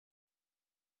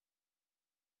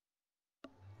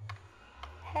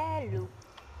Hello.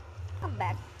 I'm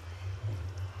back.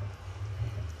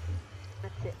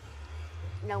 That's it.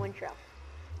 No intro.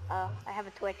 I have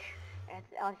a Twitch.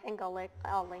 I think I'll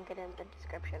link it in the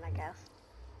description, I guess.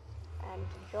 And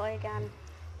enjoy again.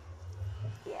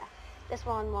 Yeah. This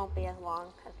one won't be as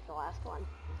long as the last one.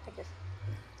 I just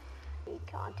need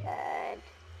content.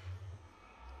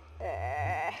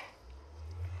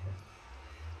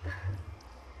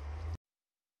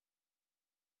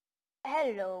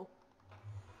 Hello.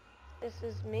 This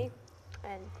is me,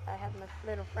 and I have my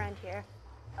little friend here.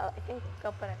 I think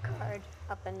I'll put a card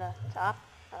up in the top.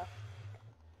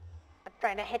 I'm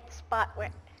trying to hit the spot where...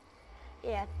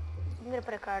 Yeah, I'm gonna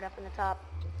put a card up in the top.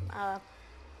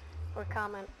 Or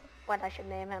comment what I should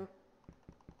name him.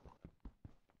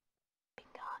 Be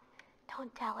gone.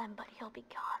 Don't tell him, but he'll be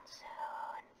gone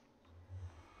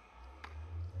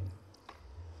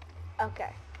soon.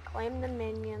 Okay, claim the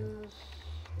minions.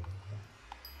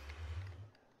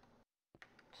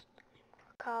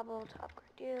 Cobble to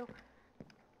upgrade you.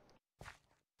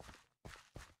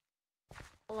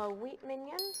 Hello, wheat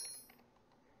minion.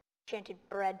 Enchanted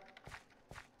bread.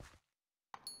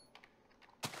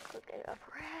 Cookie of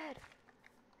bread.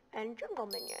 And jungle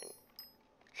minion.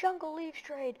 Jungle leaves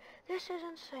trade. This is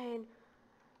insane.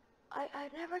 I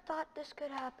never thought this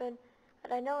could happen.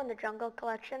 But I know in the jungle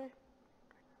collection,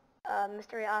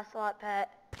 mystery ocelot pet,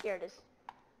 here it is.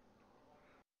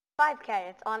 5K,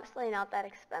 it's honestly not that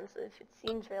expensive. It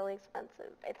seems really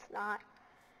expensive. It's not.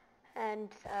 And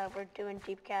we're doing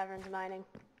deep caverns mining.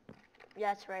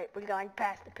 Yeah, that's right, we're going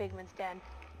past the pigman's den.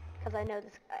 Because I know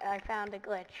this, I found a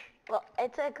glitch. Well,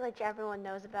 it's a glitch everyone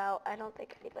knows about. I don't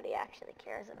think anybody actually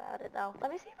cares about it though.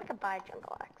 Let me see if I can buy a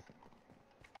jungle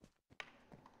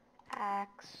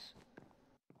axe.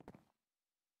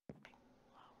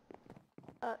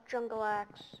 Jungle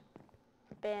axe.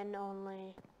 Bin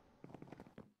only.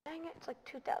 Dang it, it's like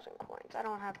 2,000 coins. I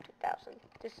don't have 2,000.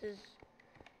 This is...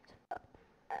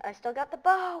 I still got the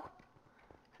bow!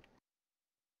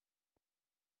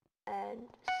 And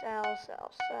sell,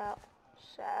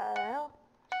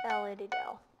 Lady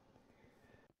Dell.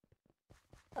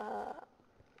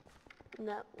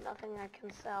 No, nothing I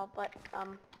can sell, but,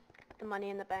 the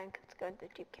money in the bank, let's go into the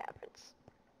deep caverns.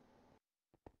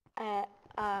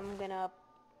 I'm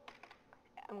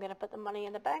gonna put the money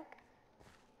in the bank.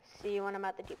 See you when I'm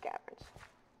at the deep caverns.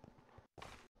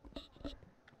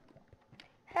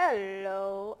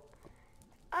 Hello,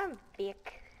 I'm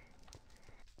Vic.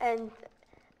 And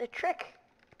the trick,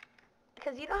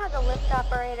 because you know how the lift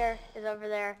operator is over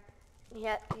there,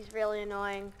 yet he's really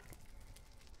annoying.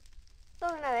 So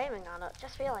I'm not aiming on it,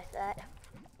 just realized that.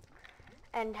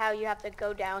 And how you have to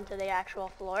go down to the actual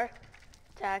floor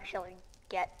to actually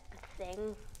get the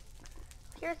thing.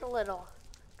 Here's a little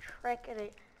trick.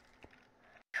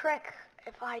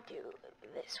 If I do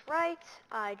this right,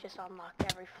 I just unlock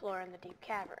every floor in the deep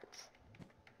caverns.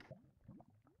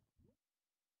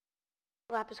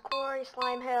 Lapis Quarry,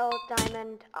 Slime Hill,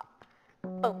 Diamond, up.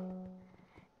 Boom.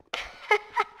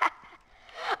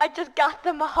 I just got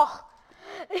them all.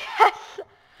 Yes!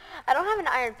 I don't have an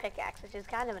iron pickaxe, which is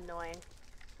kind of annoying.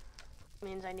 It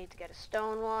means I need to get a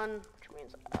stone one, which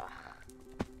means,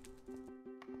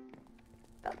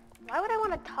 why would I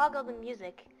want to toggle the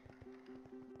music?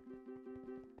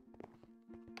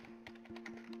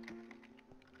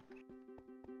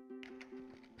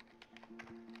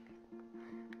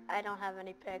 I don't have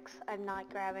any picks. I'm not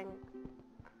grabbing...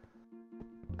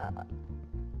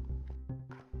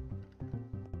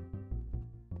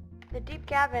 The deep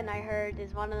cavern, I heard,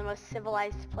 is one of the most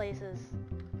civilized places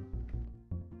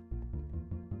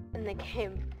in the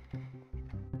game.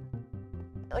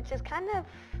 Which is kind of...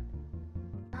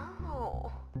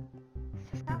 No.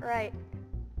 It's just not right.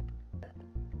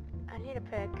 I need a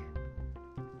pick.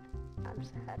 I'm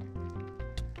sad.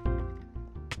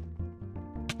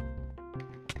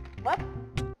 What?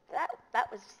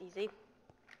 That was easy.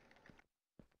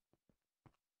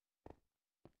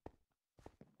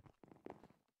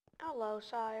 Hello,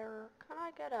 sire. Can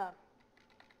I get a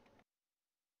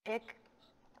pick?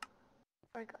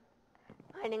 Or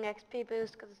mining XP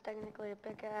boost because it's technically a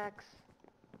pickaxe.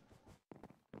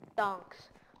 Donks.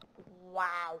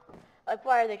 Wow. Like,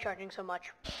 why are they charging so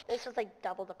much? This is like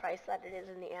double the price that it is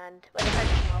in the end. But if I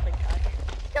do smelting touch,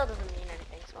 still doesn't mean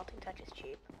anything. Smelting touch is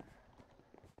cheap.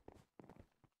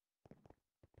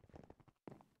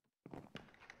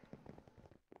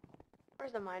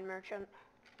 Where's the mine merchant?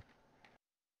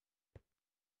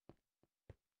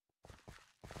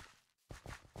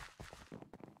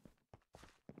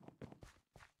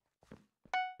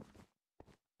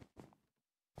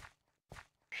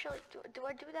 Actually, do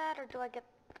I do that, or do I get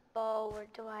the bow, or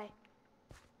do I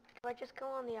Do I just go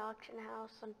on the auction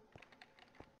house and...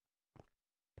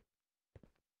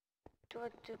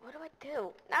 what do I do?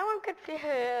 Now I'm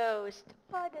confused.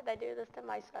 Why did I do this to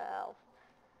myself?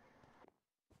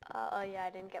 Oh yeah, I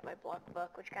didn't get my block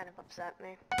book, which kind of upset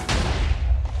me.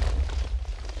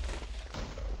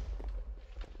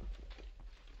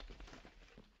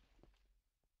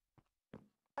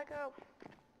 I go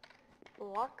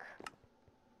block,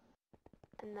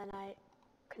 and then I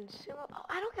consume. Oh,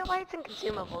 I don't get why it's in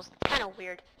consumables. It's kind of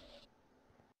weird.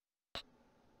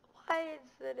 Why is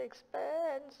it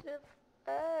expensive?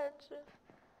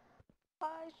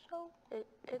 Why so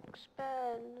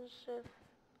expensive?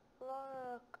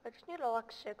 Look, I just need a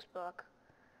luck 6 book.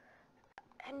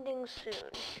 Ending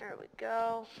soon. Here we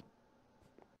go.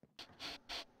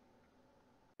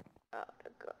 Oh,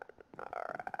 God.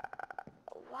 Alright.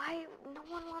 Why no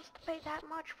one wants to pay that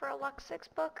much for a luck 6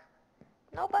 book?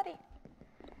 Nobody.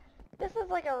 This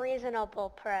is like a reasonable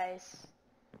price.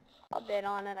 I'll bid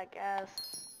on it, I guess.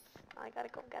 I gotta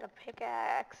go get a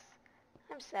pickaxe.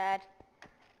 I'm sad.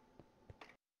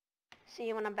 See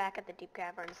you when I'm back at the deep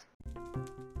caverns.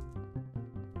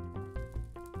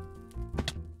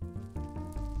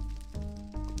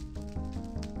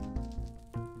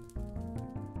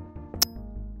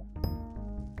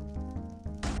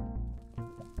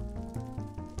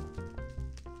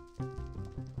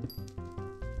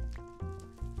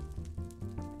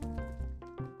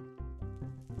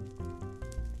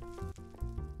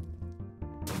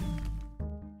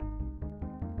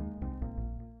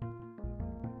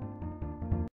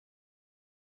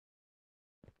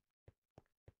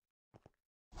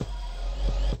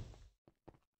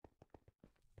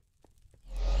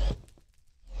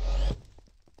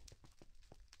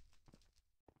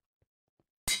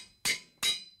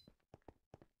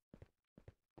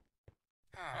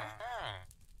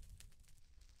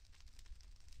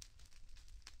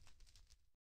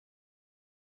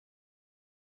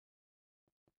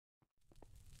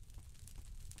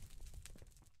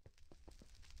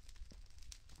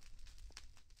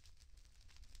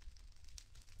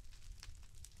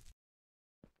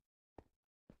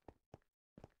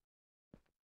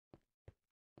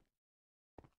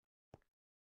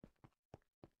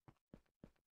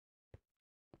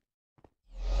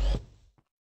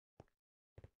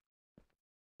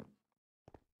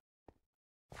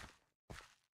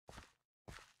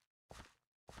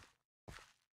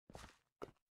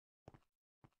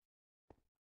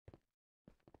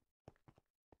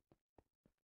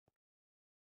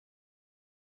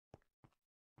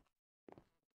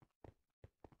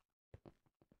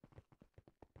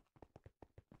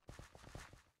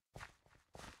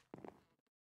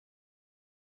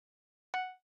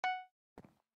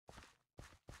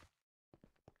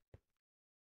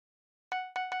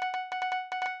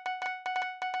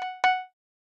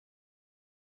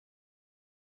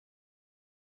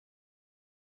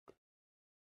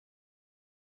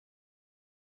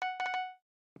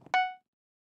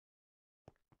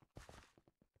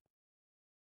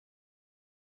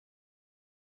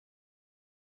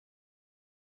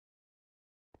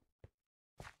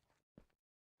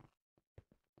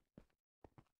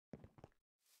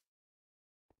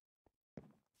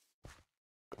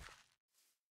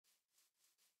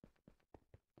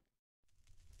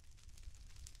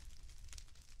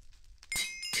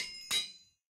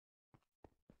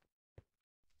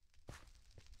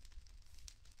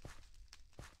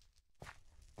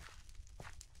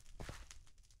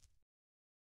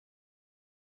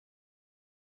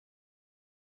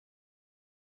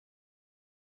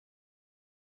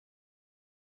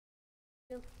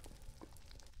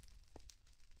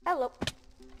 Hello.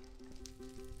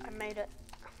 I made it.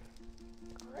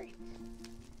 Great.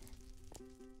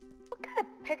 What kind of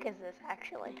pick is this,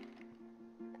 actually?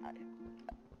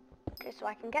 Okay, so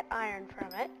I can get iron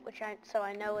from it, so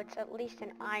I know it's at least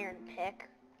an iron pick.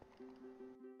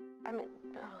 I mean,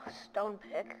 stone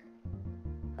pick.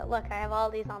 But look, I have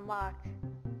all these unlocked.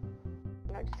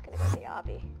 And I'm just gonna go to the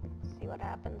obby, see what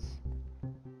happens.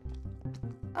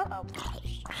 Uh-oh.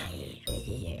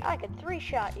 I could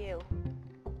 3-shot you.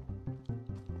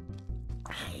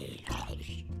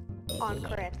 On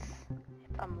crits,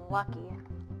 if I'm lucky.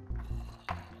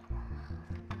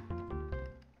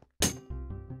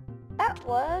 That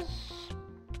was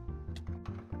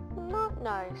not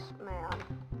nice, man.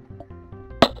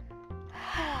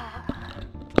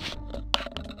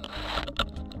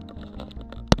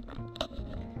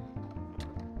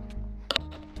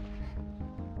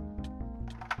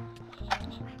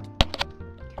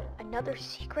 Another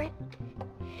secret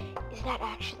is that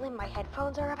actually my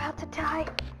headphones are about to die,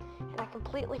 and I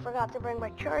completely forgot to bring my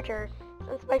charger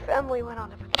since my family went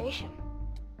on a vacation.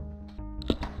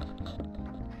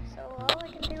 all I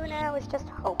can do now is just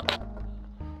hope.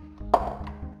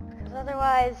 Because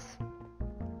otherwise,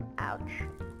 ouch.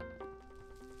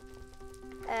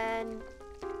 And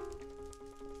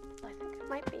I think it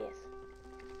might be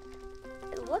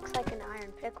it looks like an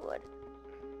iron pickwood.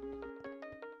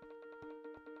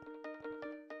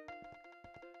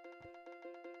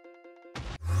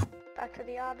 Back to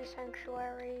the obby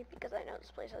sanctuary because I know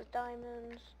this place has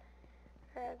diamonds.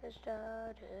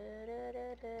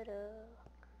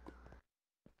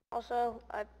 Also,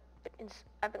 I've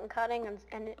been cutting,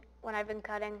 and when I've been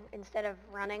cutting, instead of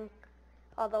running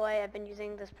all the way, I've been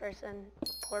using this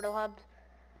portal hub.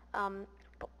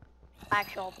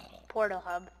 Actual portal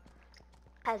hub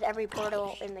has every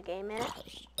portal in the game in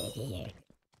it.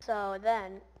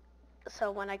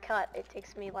 So when I cut, it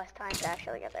takes me less time to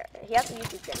actually get there. He has a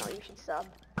YouTube channel, you should sub.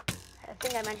 I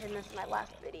think I mentioned this in my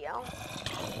last video.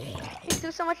 He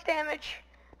do so much damage.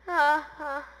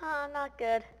 Not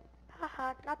good.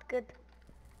 Haha, not good.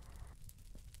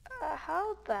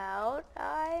 How about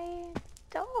I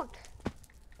don't?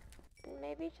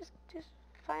 Maybe just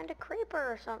find a creeper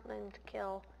or something to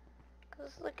kill.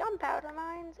 Cause the gunpowder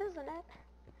mines, isn't it?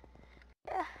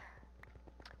 Yeah.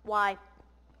 Why?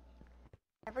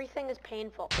 Everything is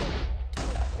painful.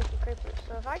 Creepers.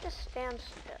 So if I just stand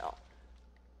still.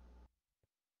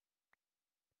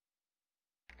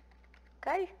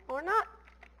 Okay, or not.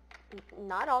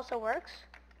 Not also works.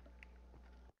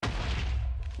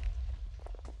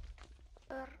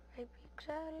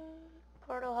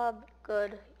 Portal hub,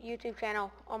 good. YouTube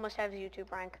channel, almost has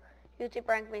YouTube rank. YouTube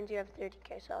rank means you have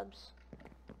 30k subs.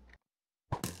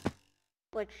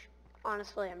 Which,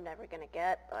 honestly, I'm never gonna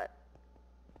get, but...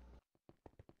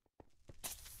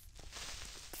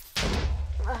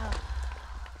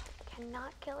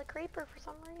 cannot kill a creeper for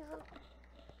some reason.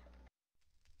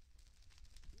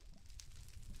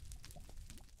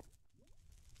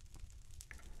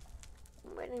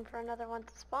 I'm waiting for another one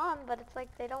to spawn, but it's like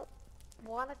they don't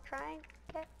want to try and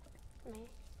get me.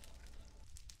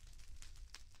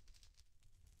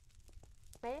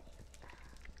 Mate?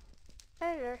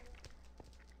 Later.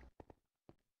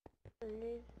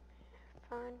 Leave.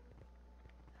 Fine.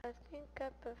 I think I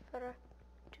prefer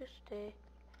to stay.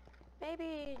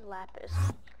 Maybe lapis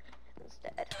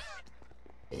instead.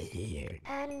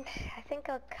 And I think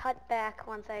I'll cut back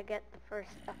once I get the first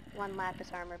one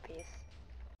lapis armor piece.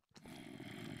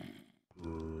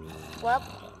 Well,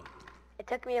 it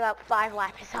took me about 5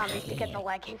 lapis zombies to get the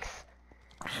leggings.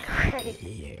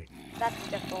 Great. That's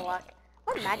just the luck.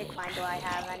 What magic find do I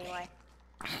have anyway?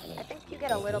 I think you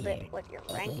get a little bit what your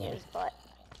rank is, but...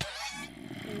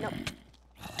 Nope.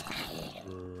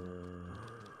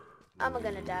 I'm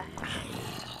gonna die.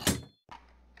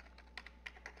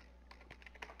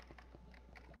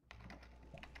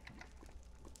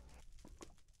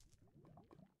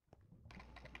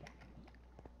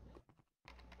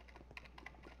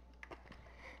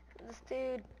 This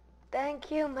dude,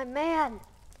 thank you, my man.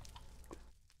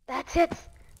 That's it.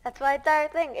 That's my entire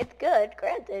thing. It's good,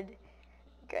 granted.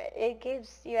 It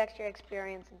gives you extra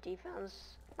experience and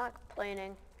defense. Not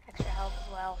complaining. Extra health as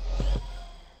well.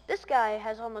 This guy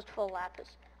has almost full lapis.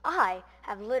 I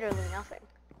have literally nothing.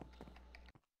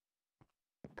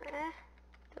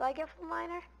 Do I get full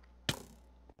miner?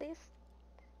 Please?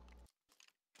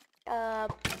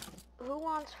 Who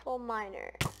wants full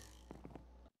miner?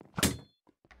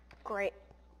 Great.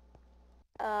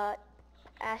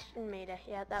 Ashton Maida.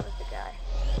 Yeah, that was the guy.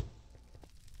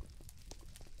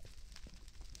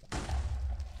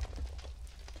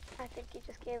 I think he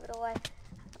just gave it away.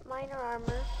 Miner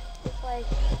armor is like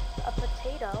a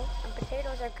potato, and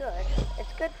potatoes are good.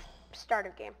 It's good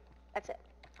starter game. That's it.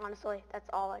 Honestly, that's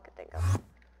all I could think of.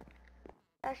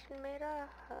 Ashton Maida,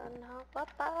 no. Well,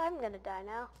 I'm gonna die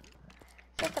now.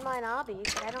 It's to mine obby,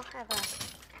 but I don't have a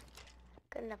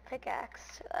good enough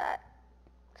pickaxe.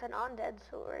 It's an undead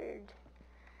sword.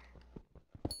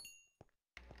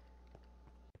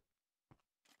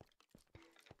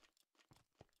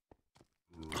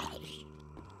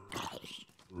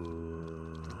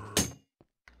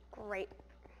 Great.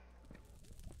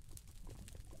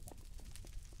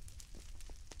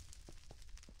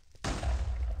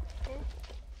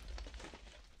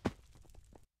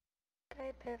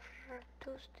 I prefer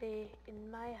to stay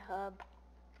in my hub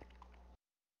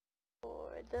for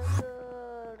the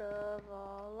good of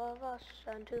all of us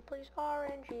and to please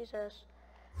RNGesus.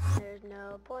 There's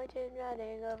no point in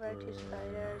running over to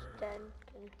spiders, then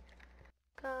can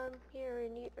come here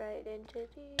and eat right into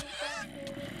the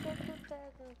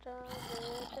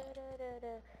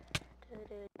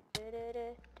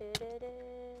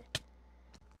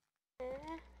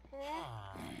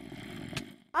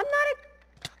I'm not a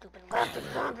stupid. After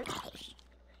zombie.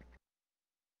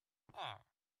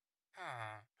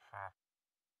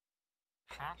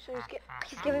 So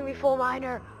he's giving me full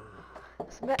minor.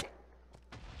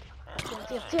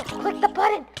 Deal. Click the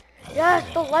button.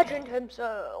 Yes, the legend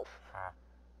himself.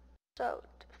 So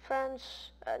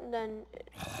defense, and then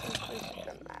it increases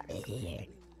dramatically.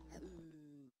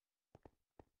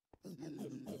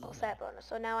 What's that bonus?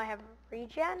 So now I have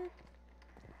regen.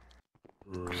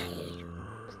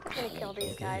 Just gonna kill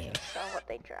these guys and sell what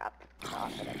they drop.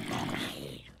 Profit it.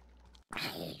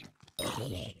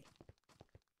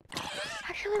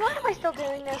 Actually, why am I still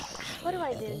doing this? What do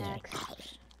I do next?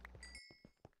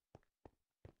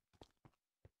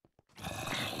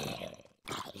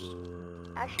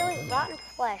 Actually, rotten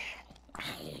flesh.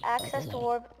 Access to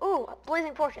orb. Ooh,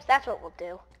 blazing fortress. That's what we'll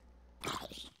do.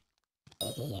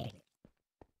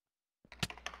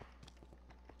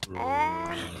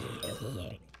 And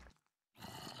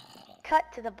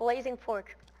cut to the blazing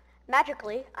fortress.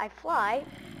 Magically, I fly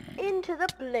into the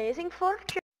blazing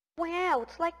fortress. Wow,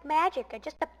 it's like magic. I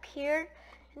just appeared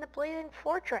in the blazing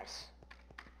fortress.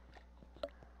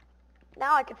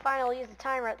 Now I can finally use the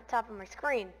timer at the top of my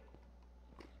screen.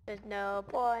 There's no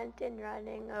point in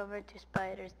running over to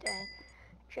Spider's Den.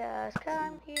 Just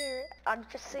come here. I'm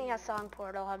just singing a song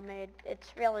Portal had made.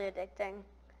 It's really addicting.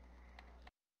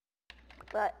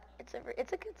 But it's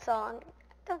a good song.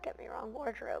 Don't get me wrong,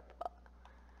 wardrobe.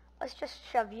 Let's just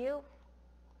shove you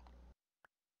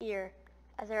here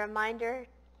as a reminder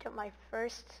to my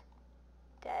first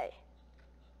day.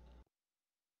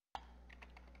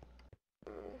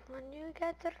 When you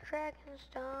get the dragon's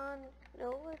dawn,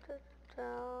 know what to do.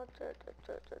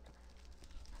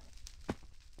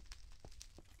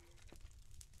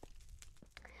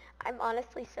 I'm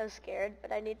honestly so scared,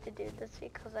 but I need to do this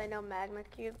because I know magma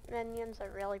cube minions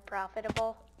are really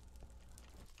profitable.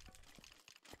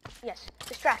 Yes,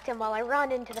 distract him while I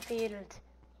run into the field.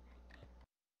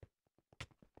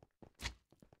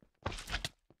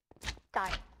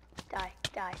 Die.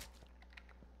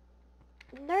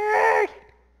 Nerd!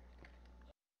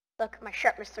 Look, my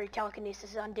sharpness 3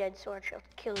 telekinesis undead sword shall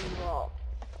kill you all.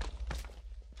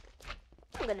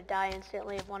 I'm gonna die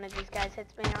instantly if one of these guys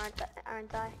hits me,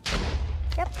 aren't I?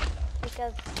 Yep,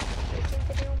 because they seem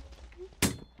to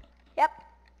do... Yep,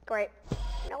 great.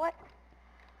 You know what?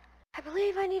 I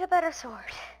believe I need a better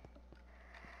sword.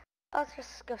 Let's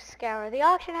just go scour the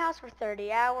auction house for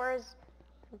 30 hours.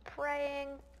 I'm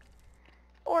praying.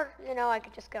 Or, you know, I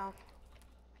could just go.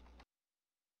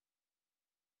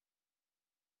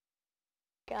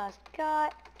 Just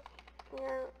got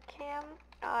your cam.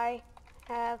 I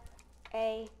have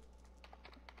a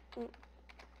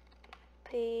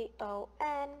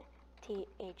PONTHX.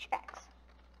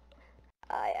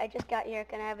 I just got here.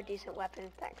 Can I have a decent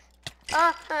weapon? Thanks.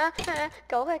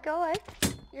 Go away.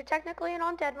 You're technically an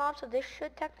undead mob, so this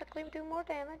should technically do more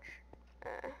damage.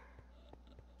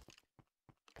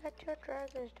 Get your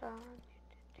dragons down.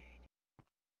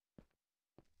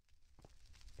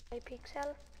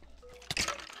 Hypixel.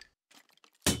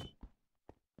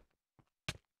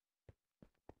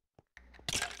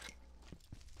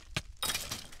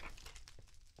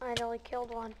 I only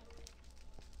killed one.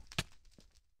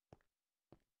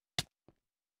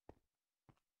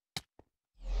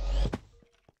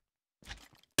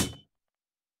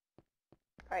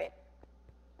 Alright.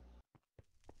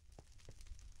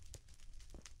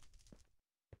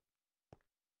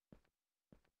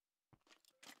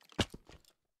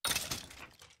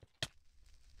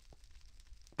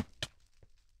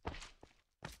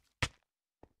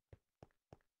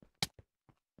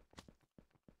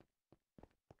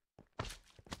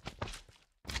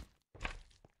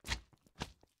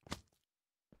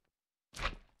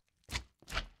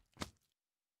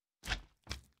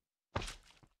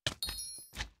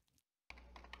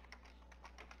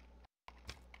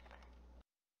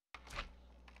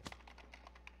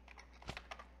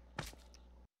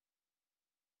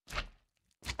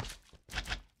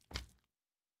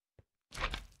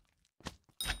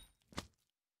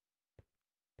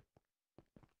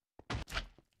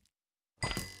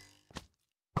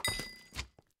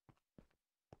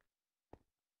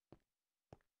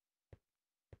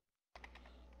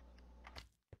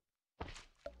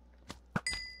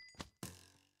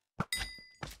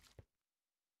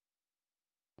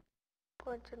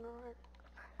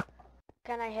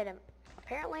 Can I hit him?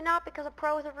 Apparently not, because a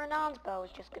pro with a renowned bow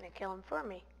is just gonna kill him for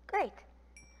me. Great.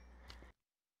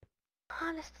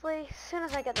 Honestly, as soon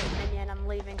as I get this minion, I'm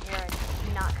leaving here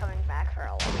and not coming back for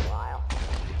a little while.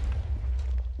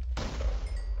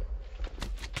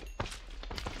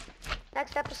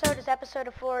 Next episode is episode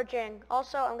of foraging.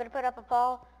 Also, I'm gonna put up a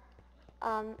poll.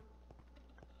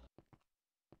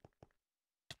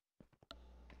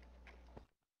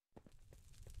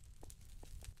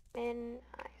 And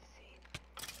I see.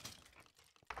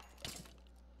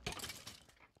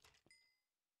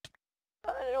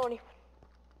 I don't even.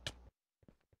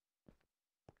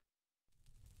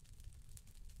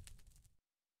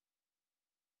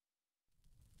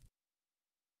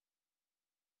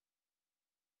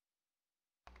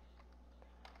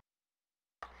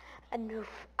 Anoof.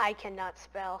 I cannot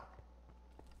spell.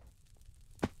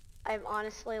 I'm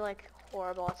honestly like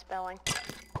horrible at spelling.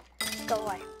 Go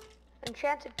away.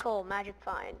 Enchanted coal, magic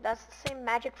find. That's the same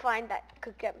magic find that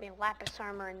could get me lapis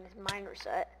armor in this miner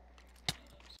set.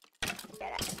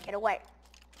 Get away.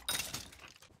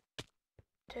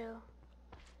 2.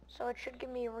 So it should give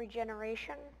me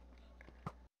regeneration.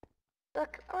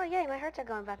 Look, oh yay, my hearts are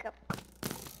going back up.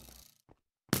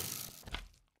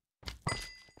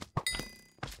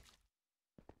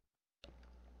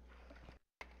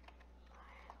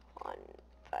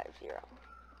 150.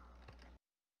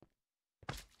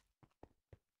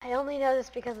 I only know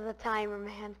this because of the timer,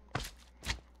 man.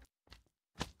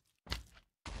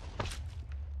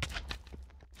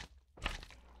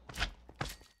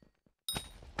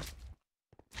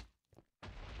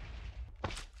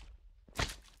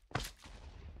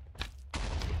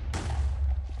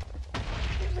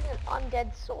 Using an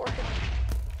undead sword.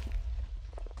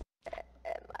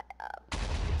 Am I up?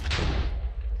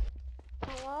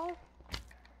 Hello?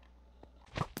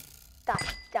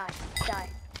 Die.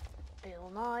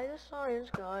 Bill Nye the Science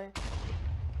Guy.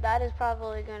 That is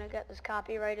probably gonna get this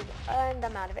copyrighted, and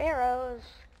I'm out of arrows.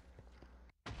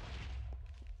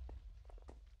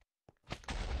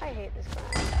 I hate this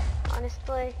grind.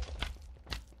 Honestly,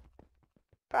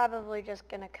 probably just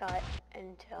gonna cut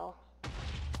until,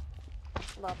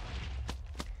 well,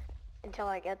 until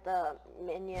I get the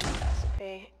minion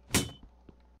recipe.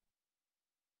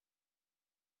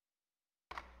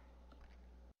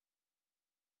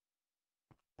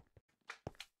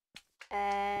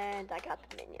 And I got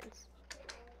the minions.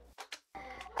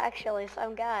 Actually,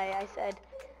 some guy, I said,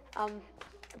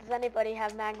 does anybody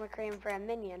have magma cream for a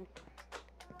minion?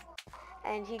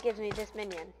 And he gives me this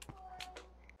minion.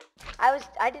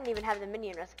 I didn't even have the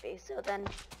minion recipe, so then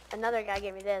another guy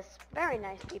gave me this. Very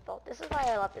nice people. This is why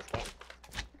I love this game.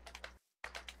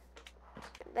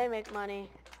 They make money,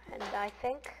 and I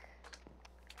think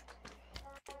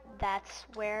that's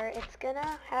where it's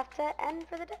gonna have to end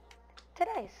for the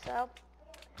today. So,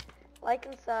 like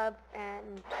and sub,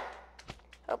 and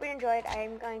hope you enjoyed.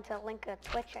 I'm going to link a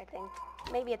Twitch, I think.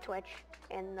 Maybe a Twitch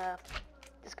in the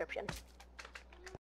description.